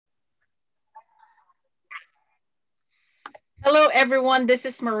Hello, everyone. This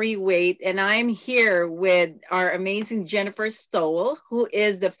is Marie Waite, and I'm here with our amazing Jennifer Stowell, who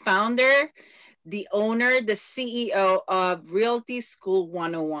is the founder, the owner, the CEO of Realty School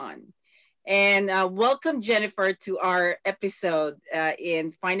 101. And welcome, Jennifer, to our episode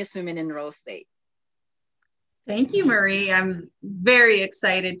in Finest Women in Real Estate. Thank you, Marie. I'm very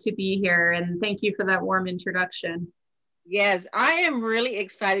excited to be here and thank you for that warm introduction. Yes, I am really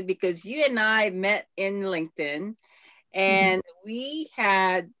excited because you and I met in LinkedIn Mhm. and we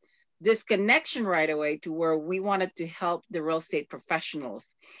had this connection right away to where we wanted to help the real estate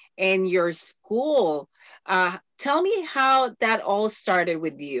professionals. And your school, tell me how that all started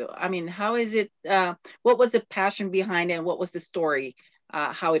with you. I mean, how is it? What was the passion behind it? And what was the story?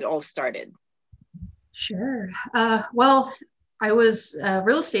 How it all started? Sure. Well, I was a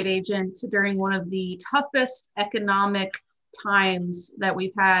real estate agent during one of the toughest economic times that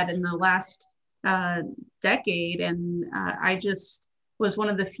we've had in the last uh, decade. And I just was one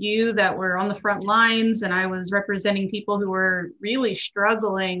of the few that were on the front lines, and I was representing people who were really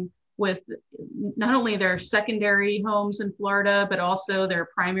struggling with not only their secondary homes in Florida, but also their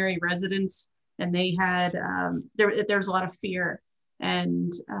primary residence. And they had, there was a lot of fear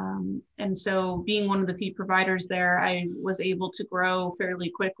and so being one of the few providers there, I was able to grow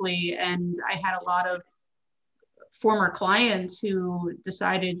fairly quickly, and I had a lot of former clients who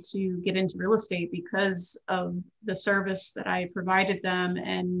decided to get into real estate because of the service that I provided them.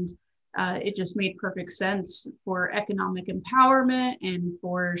 And it just made perfect sense for economic empowerment and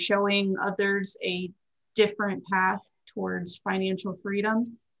for showing others a different path towards financial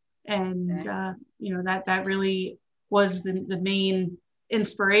freedom. And Okay. that really was the main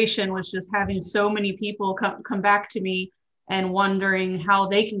inspiration, was just having so many people come back to me and wondering how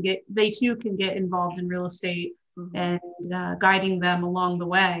they too can get involved in real estate, Mhm. and guiding them along the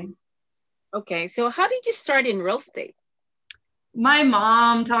way. Okay. So, how did you start in real estate? My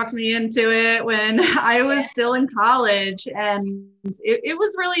mom talked me into it when I was still in college, and it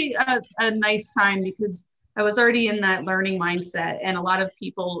was really a nice time because I was already in that learning mindset, and a lot of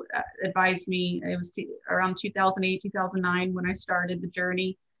people advised me. It was around 2008, 2009 when I started the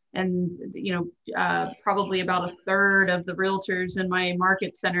journey, and probably about a third of the realtors in my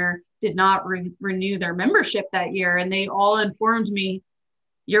market center did not renew their membership that year, and they all informed me,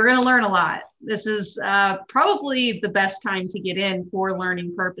 you're going to learn a lot. This is probably the best time to get in for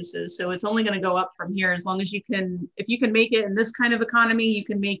learning purposes. So it's only going to go up from here as long as you can. If you can make it in this kind of economy, you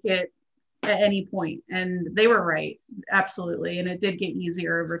can make it at any point. And they were right, absolutely. And it did get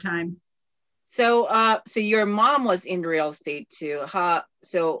easier over time. So, so your mom was in real estate too.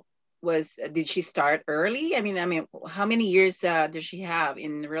 So was did she start early? I mean, how many years does she have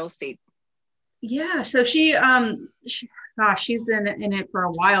in real estate? Yeah. So gosh, she's been in it for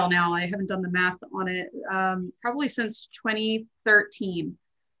a while now. I haven't done the math on it. Probably since 2013.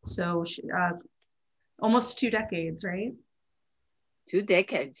 So almost 2 decades, right? 2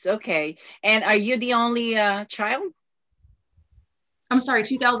 decades. Okay. And are you the only child? I'm sorry,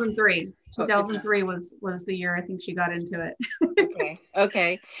 2003. Oh, two. 2003 was the year I think she got into it. Okay.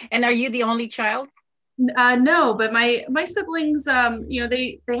 Okay. And are you the only child? No, but my siblings,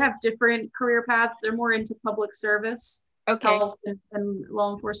 they have different career paths. They're more into public service, Okay. health, and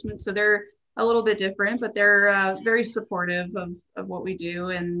law enforcement. So they're a little bit different, but they're very supportive of what we do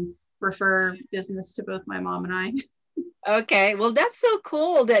and refer business to both my mom and I. Okay. Well, that's so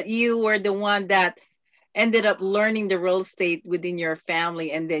cool that you were the one that ended up learning the real estate within your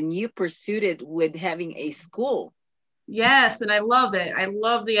family and then you pursued it with having a school. Yes, and I love it. I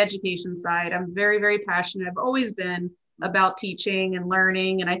love the education side. I'm very, very passionate. I've always been about teaching and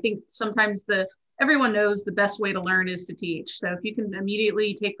learning. And I think sometimes the everyone knows the best way to learn is to teach. So if you can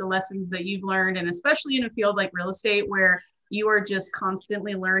immediately take the lessons that you've learned, and especially in a field like real estate where you are just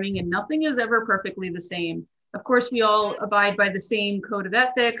constantly learning and nothing is ever perfectly the same. Of course, we all abide by the same code of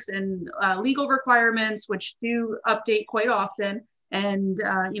ethics and legal requirements, which do update quite often. And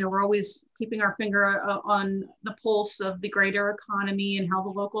we're always keeping our finger on the pulse of the greater economy and how the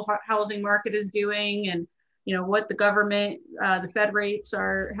local housing market is doing, and what the government, the Fed rates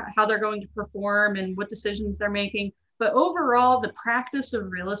are, how they're going to perform, and what decisions they're making. But overall, the practice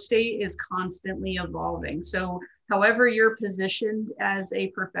of real estate is constantly evolving. So however you're positioned as a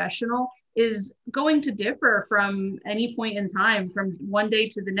professional is going to differ from any point in time, from one day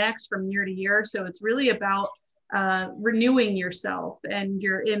to the next, from year to year. So it's really about renewing yourself and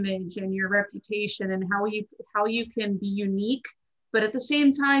your image and your reputation, and how you can be unique, but at the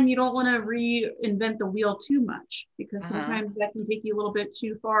same time you don't want to reinvent the wheel too much, because Uh-huh. sometimes that can take you a little bit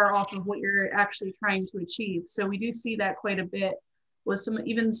too far off of what you're actually trying to achieve. So we do see that quite a bit with some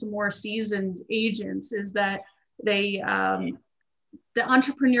more seasoned agents, is that they the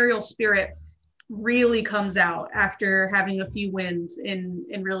entrepreneurial spirit really comes out after having a few wins in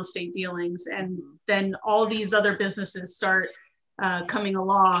real estate dealings, and then all these other businesses start coming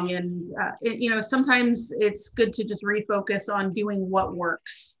along. And sometimes it's good to just refocus on doing what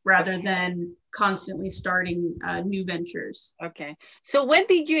works rather than constantly starting new ventures. Okay. So when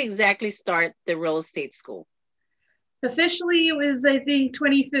did you exactly start the real estate school? Officially, it was, I think,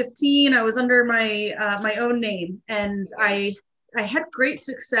 2015. I was under my my own name, and I had great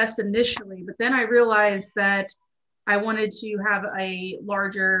success initially, but then I realized that I wanted to have a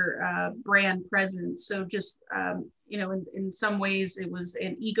larger brand presence. So just in some ways, it was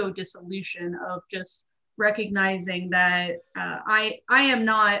an ego dissolution of just recognizing that I am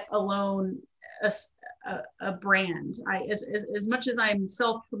not alone a brand. As much as I'm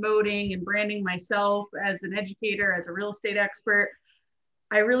self-promoting and branding myself as an educator, as a real estate expert,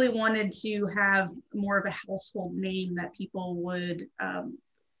 I really wanted to have more of a household name that people would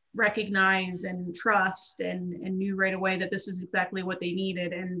recognize and trust, and knew right away that this is exactly what they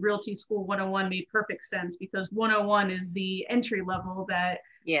needed. And Realty School 101 made perfect sense, because 101 is the entry level that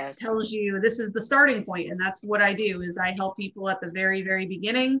tells you this is the starting point. And that's what I do, is I help people at the very, very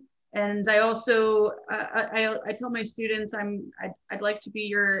beginning. And I also, I tell my students, I'd like to be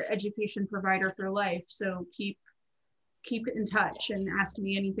your education provider for life. So keep in touch and ask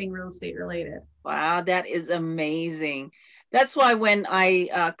me anything real estate related. Wow, that is amazing. That's why when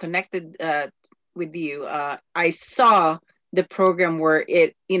I connected with you, I saw the program where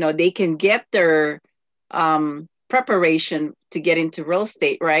they can get their preparation to get into real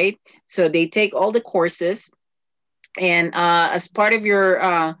estate, right? So they take all the courses, and as part of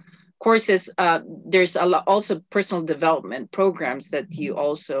your courses, there's also personal development programs that you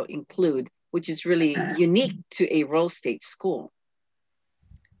also include, which is really unique to a real estate school.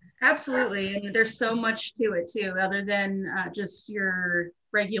 Absolutely. And there's so much to it too, other than just your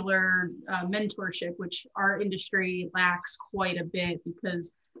regular mentorship, which our industry lacks quite a bit,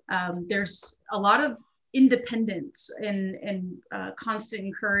 because there's a lot of independence and constant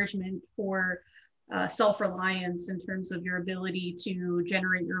encouragement for self-reliance in terms of your ability to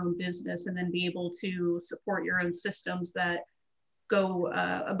generate your own business and then be able to support your own systems that go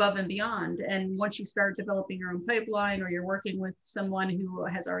above and beyond. And once you start developing your own pipeline, or you're working with someone who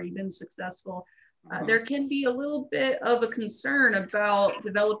has already been successful, there can be a little bit of a concern about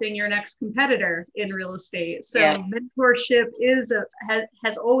developing your next competitor in real estate. So mentorship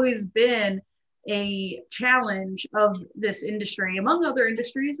has always been a challenge of this industry, among other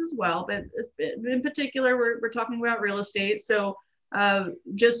industries as well, but in particular, we're talking about real estate. So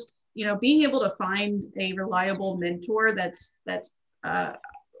just being able to find a reliable mentor that's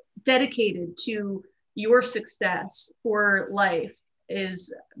dedicated to your success for life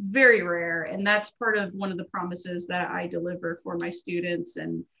is very rare, and that's part of one of the promises that I deliver for my students,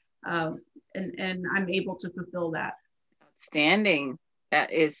 and I'm able to fulfill that. Outstanding.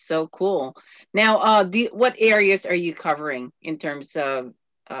 That is so cool. Now, what areas are you covering in terms of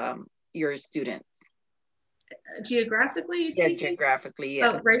your students? Geographically speaking? Geographically,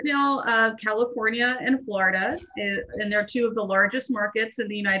 yeah. Right now, California and Florida, and they're two of the largest markets in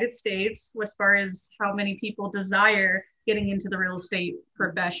the United States as far as how many people desire getting into the real estate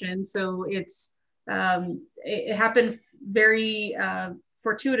profession. So it happened very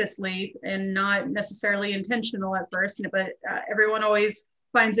fortuitously and not necessarily intentional at first, but everyone always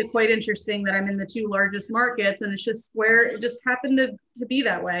finds it quite interesting that I'm in the two largest markets, and it's just where it just happened to be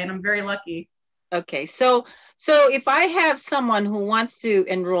that way, and I'm very lucky. Okay, so if I have someone who wants to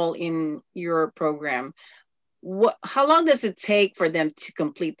enroll in your program, how long does it take for them to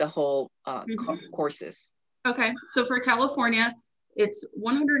complete the whole courses? Okay, so for California, it's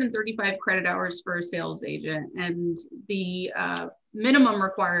 135 credit hours for a sales agent, and the minimum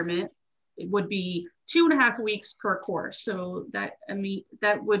requirement would be 2.5 weeks per course. So that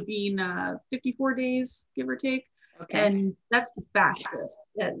would mean 54 days, give or take. Okay. And that's the fastest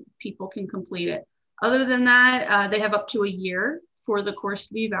that people can complete it. Other than that, they have up to a year for the course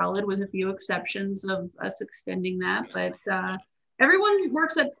to be valid, with a few exceptions of us extending that. But everyone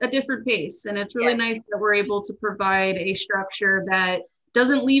works at a different pace, and it's really nice that we're able to provide a structure that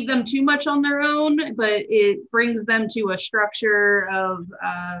doesn't leave them too much on their own, but it brings them to a structure of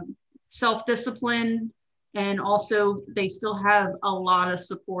self-discipline. And also they still have a lot of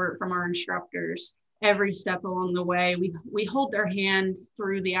support from our instructors every step along the way. We hold their hand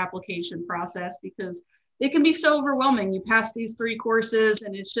through the application process, because it can be so overwhelming. You pass these 3 courses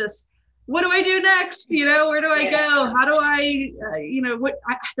and it's just, what do I do next? Where do I go? How do I,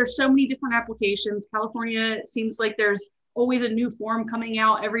 there's so many different applications. California, it seems like there's always a new form coming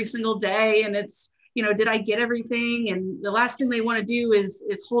out every single day. And it's did I get everything? And the last thing they want to do is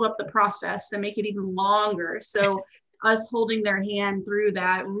hold up the process and make it even longer. So us holding their hand through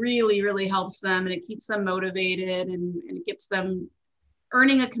that really, really helps them, and it keeps them motivated, and it gets them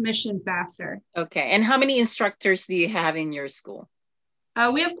earning a commission faster. Okay. And how many instructors do you have in your school?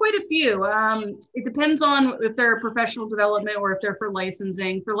 We have quite a few. It depends on if they're professional development or if they're for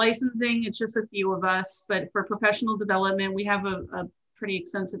licensing. For licensing, it's just a few of us, but for professional development, we have a pretty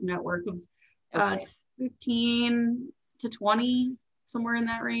extensive network of Okay. 15 to 20, somewhere in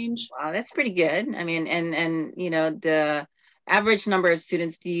that range. Wow, that's pretty good. I mean, and the average number of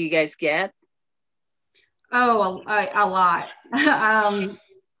students do you guys get? Oh, a lot.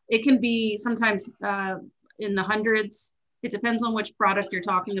 It can be sometimes in the hundreds. It depends on which product you're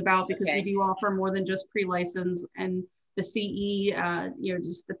talking about, because we Okay. do offer more than just pre-license and the CE,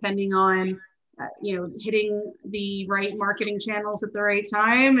 just depending on, hitting the right marketing channels at the right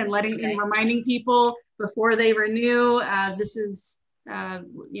time and Okay. reminding people before they renew, this is,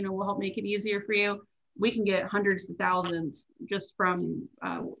 will help make it easier for you. We can get hundreds of thousands just from,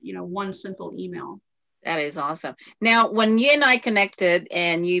 one simple email. That is awesome. Now, when you and I connected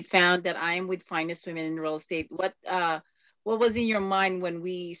and you found that I'm with Finest Women in Real Estate, what was in your mind when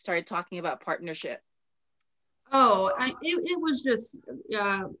we started talking about partnership? Oh, it was just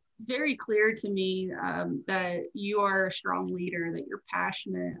very clear to me that you are a strong leader, that you're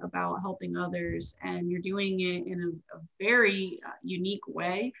passionate about helping others, and you're doing it in a very unique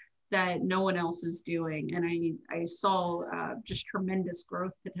way that no one else is doing. And I saw just tremendous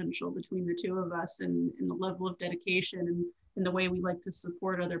growth potential between the two of us, and in the level of dedication and the way we like to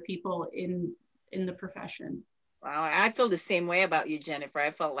support other people in the profession. Wow, I feel the same way about you, Jennifer. I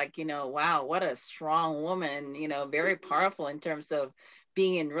felt like, wow, what a strong woman, very powerful in terms of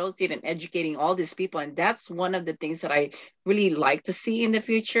being in real estate and educating all these people. And that's one of the things that I really like to see in the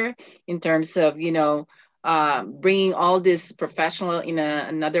future in terms of, bringing all this professional in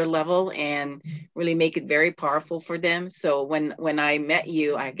another level and really make it very powerful for them. So when I met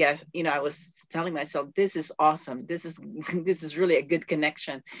you, I guess, I was telling myself, this is awesome. This is this is really a good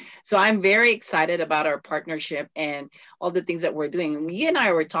connection. So I'm very excited about our partnership and all the things that we're doing. You and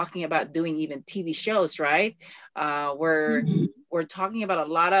I were talking about doing even TV shows, right? We're talking about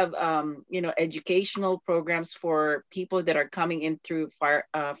a lot of educational programs for people that are coming in through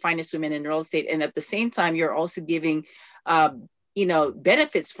Finest Women in Real Estate, and at the same time, you're also giving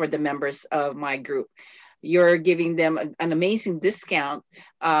benefits for the members of my group. You're giving them an amazing discount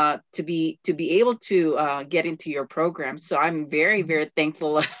to be able to get into your program. So I'm very, very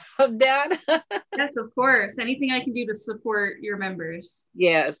thankful of that. Yes, of course. Anything I can do to support your members.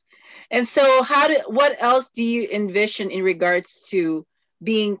 Yes. And so what else do you envision in regards to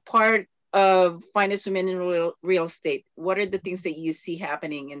being part of Finest Women in Real Estate? What are the things that you see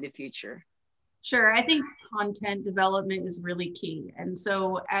happening in the future? Sure. I think content development is really key. And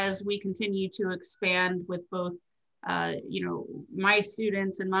so as we continue to expand with both, my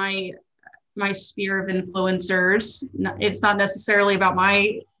students and my sphere of influencers, it's not necessarily about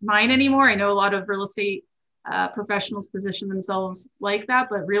mine anymore. I know a lot of real estate professionals position themselves like that,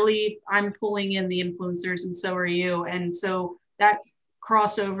 but really I'm pulling in the influencers, and so are you. And so that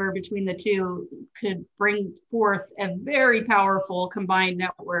crossover between the two could bring forth a very powerful combined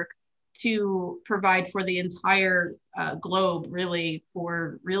network to provide for the entire globe, really,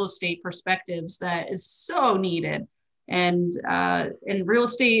 for real estate perspectives that is so needed. And real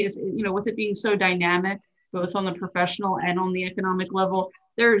estate is, with it being so dynamic, both on the professional and on the economic level,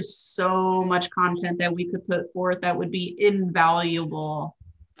 there's so much content that we could put forth that would be invaluable.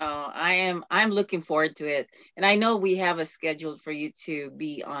 Oh, I'm looking forward to it. And I know we have a schedule for you to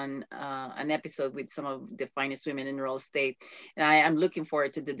be on an episode with some of the finest women in real estate. And I'm looking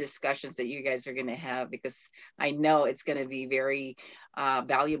forward to the discussions that you guys are going to have, because I know it's going to be very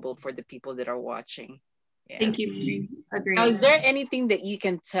valuable for the people that are watching. Yeah. Thank you. Now, Agreed. is there anything that you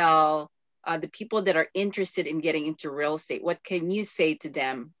can tell the people that are interested in getting into real estate? What can you say to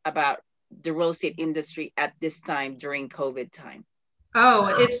them about the real estate industry at this time during COVID time?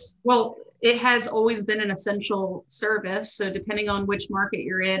 Oh, it has always been an essential service. So depending on which market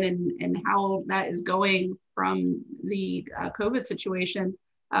you're in and how that is going from the COVID situation,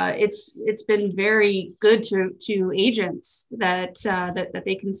 it's been very good to agents that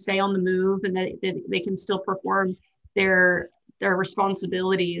they can stay on the move, and that they can still perform their their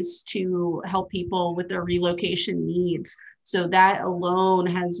responsibilities to help people with their relocation needs. So that alone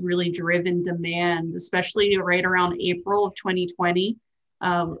has really driven demand, especially right around April of 2020.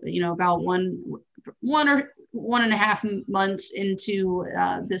 About one or 1.5 months into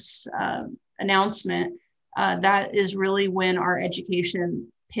this announcement, that is really when our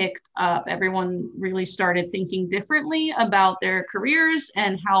education picked up. Everyone really started thinking differently about their careers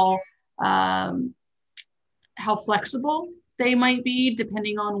and um, how flexible they might be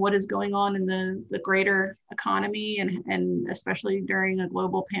depending on what is going on in the greater economy, and especially during a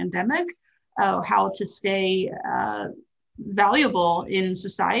global pandemic, how to stay valuable in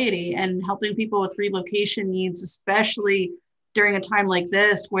society, and helping people with relocation needs, especially during a time like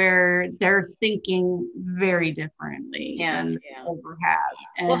this where they're thinking very differently Yeah, than they yeah. ever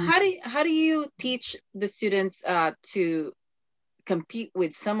have. Well, And how do you teach the students to compete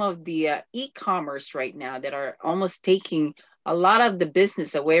with some of the e-commerce right now that are almost taking a lot of the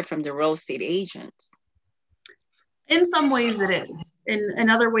business away from the real estate agents? in some ways it is, in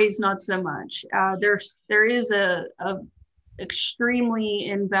other ways not so much. There is a extremely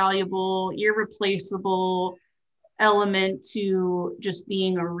invaluable, irreplaceable element to just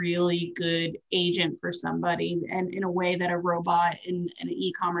being a really good agent for somebody, and in a way that a robot in an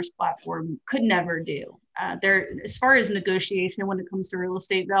e-commerce platform could never do. There, as far as negotiation when it comes to real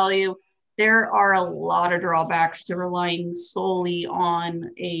estate value, there are a lot of drawbacks to relying solely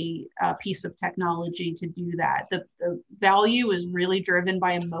on a piece of technology to do that. The value is really driven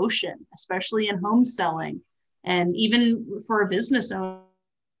by emotion, especially in home selling. And even for a business owner,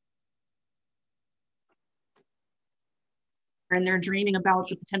 and they're dreaming about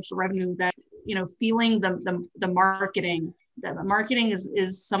the potential revenue that, feeling the marketing, that the marketing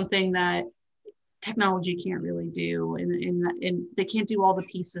is something that technology can't really do, and they can't do all the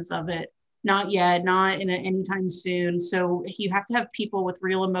pieces of it, not yet, not in anytime soon. So you have to have people with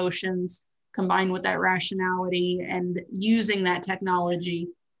real emotions combined with that rationality, and using that technology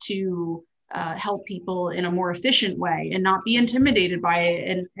to help people in a more efficient way and not be intimidated by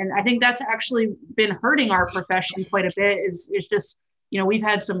it. And I think that's actually been hurting our profession quite a bit, is just, we've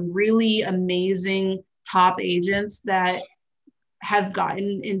had some really amazing top agents that have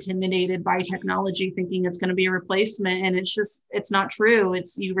gotten intimidated by technology, thinking it's going to be a replacement. And it's not true.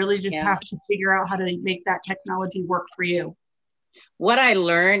 You really just Yeah. have to figure out how to make that technology work for you. What I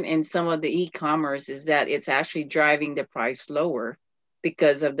learned in some of the e-commerce is that it's actually driving the price lower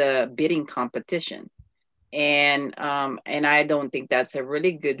because of the bidding competition. And I don't think that's a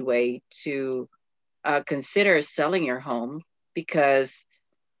really good way to consider selling your home, because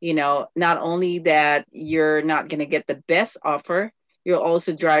not only that you're not going to get the best offer, you're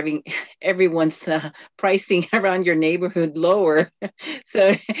also driving everyone's pricing around your neighborhood lower.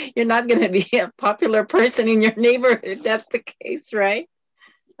 So you're not going to be a popular person in your neighborhood if that's the case, right?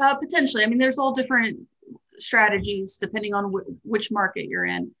 Potentially. I mean, there's all different strategies depending on which market you're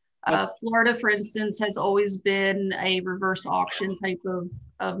in. Florida, for instance, has always been a reverse auction type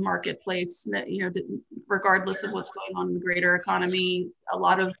of marketplace. Regardless of what's going on in the greater economy, a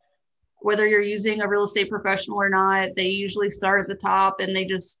lot of, whether you're using a real estate professional or not, they usually start at the top and they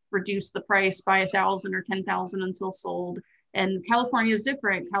just reduce the price by 1,000 or 10,000 until sold. And California is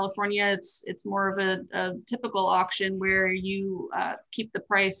different. California, it's more of a typical auction where you keep the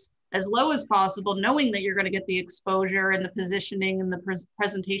price as low as possible, knowing that you're going to get the exposure and the positioning and the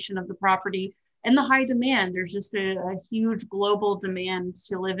presentation of the property and the high demand. There's just a huge global demand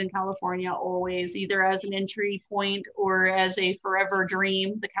to live in California always, either as an entry point or as a forever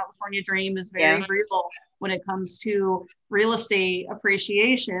dream. The California dream is very real when it comes to real estate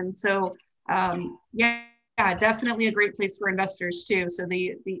appreciation. So yeah, definitely a great place for investors too. So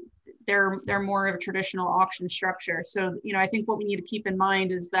they're more of a traditional auction structure. So, I think what we need to keep in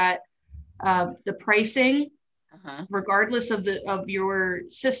mind is that the pricing, regardless of your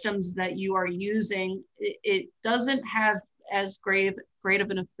systems that you are using, it doesn't have as great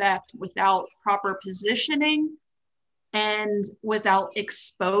of an effect without proper positioning and without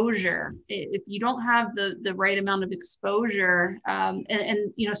exposure. If you don't have the right amount of exposure,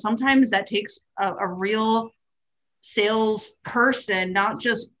 and sometimes that takes a real sales person, not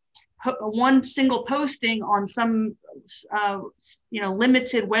just one single posting on some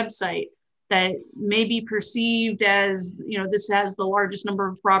limited website that may be perceived as, this has the largest number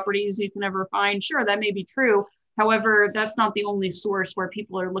of properties you can ever find. Sure, that may be true. However, that's not the only source where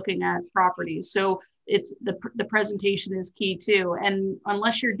people are looking at properties. So it's the presentation is key too. And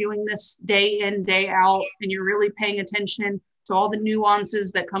unless you're doing this day in, day out, and you're really paying attention to all the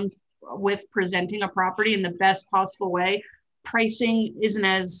nuances that come with presenting a property in the best possible way, pricing isn't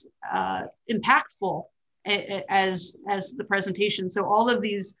as impactful as the presentation. So all of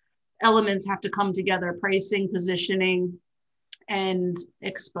these elements have to come together: pricing, positioning, and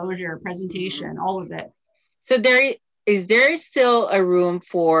exposure, presentation, all of it. So there still a room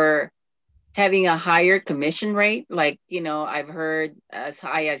for having a higher commission rate? Like, I've heard as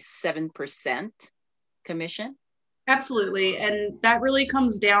high as 7% commission. Absolutely. And that really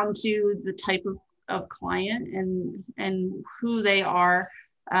comes down to the type of client and who they are.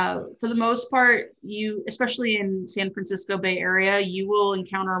 For the most part, you, especially in San Francisco Bay Area, you will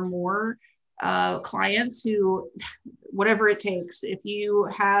encounter more clients who, whatever it takes, if you're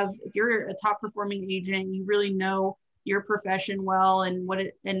a top performing agent, you really know your profession well and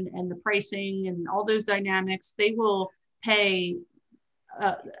and the pricing and all those dynamics, they will pay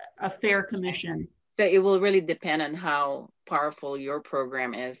a, a fair commission. So it will really depend on how powerful your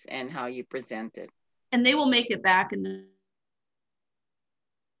program is and how you present it. And they will make it back in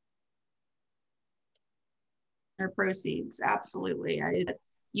their proceeds. Absolutely.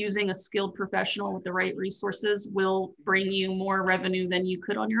 Using a skilled professional with the right resources will bring you more revenue than you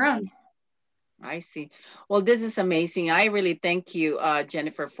could on your own. I see. Well, this is amazing. I really thank you,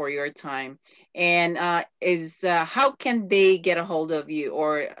 Jennifer, for your time. And is how can they get a hold of you,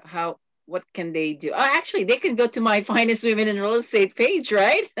 or how what can they do? Actually, they can go to my Finest Women in Real Estate page,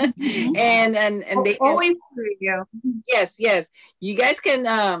 right? Mm-hmm. And they can always agree you. yes, yes. You guys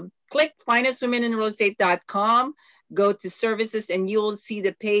can click finestwomeninrealestate.com, go to services, and you will see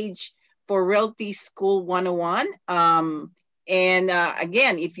the page for Realty School 101. And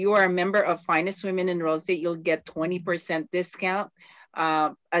again, if you are a member of Finest Women in Real Estate, you'll get 20% discount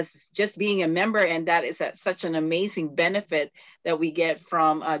as just being a member. And that is such an amazing benefit that we get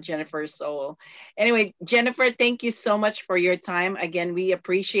from Jennifer Sowell. Anyway, Jennifer, thank you so much for your time. Again, we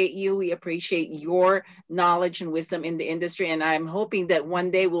appreciate you. We appreciate your knowledge and wisdom in the industry. And I'm hoping that one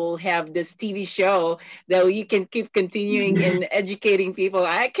day we'll have this TV show that you can keep continuing in educating people.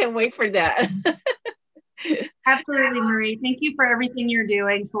 I can't wait for that. Absolutely, Marie. Thank you for everything you're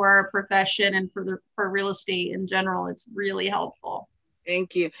doing for our profession and for real estate in general. It's really helpful.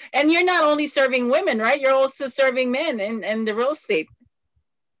 Thank you. And you're not only serving women, right? You're also serving men in the real estate.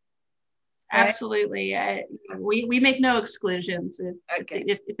 Right? Absolutely. We make no exclusions. Okay.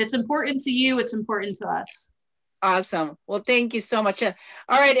 If it's important to you, it's important to us. Awesome. Well, thank you so much. All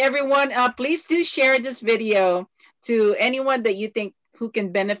right, everyone, please do share this video to anyone that you think who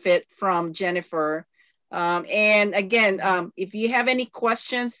can benefit from Jennifer. And again, if you have any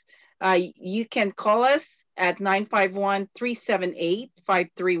questions, you can call us at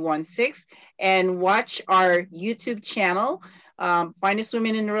 951-378-5316 and watch our YouTube channel, Finest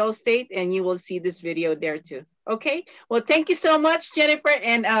Women in Real Estate, and you will see this video there too. Okay. Well, thank you so much, Jennifer,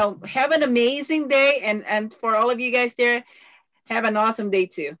 and have an amazing day. And for all of you guys there, have an awesome day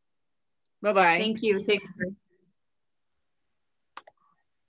too. Bye-bye. Thank you. Take care.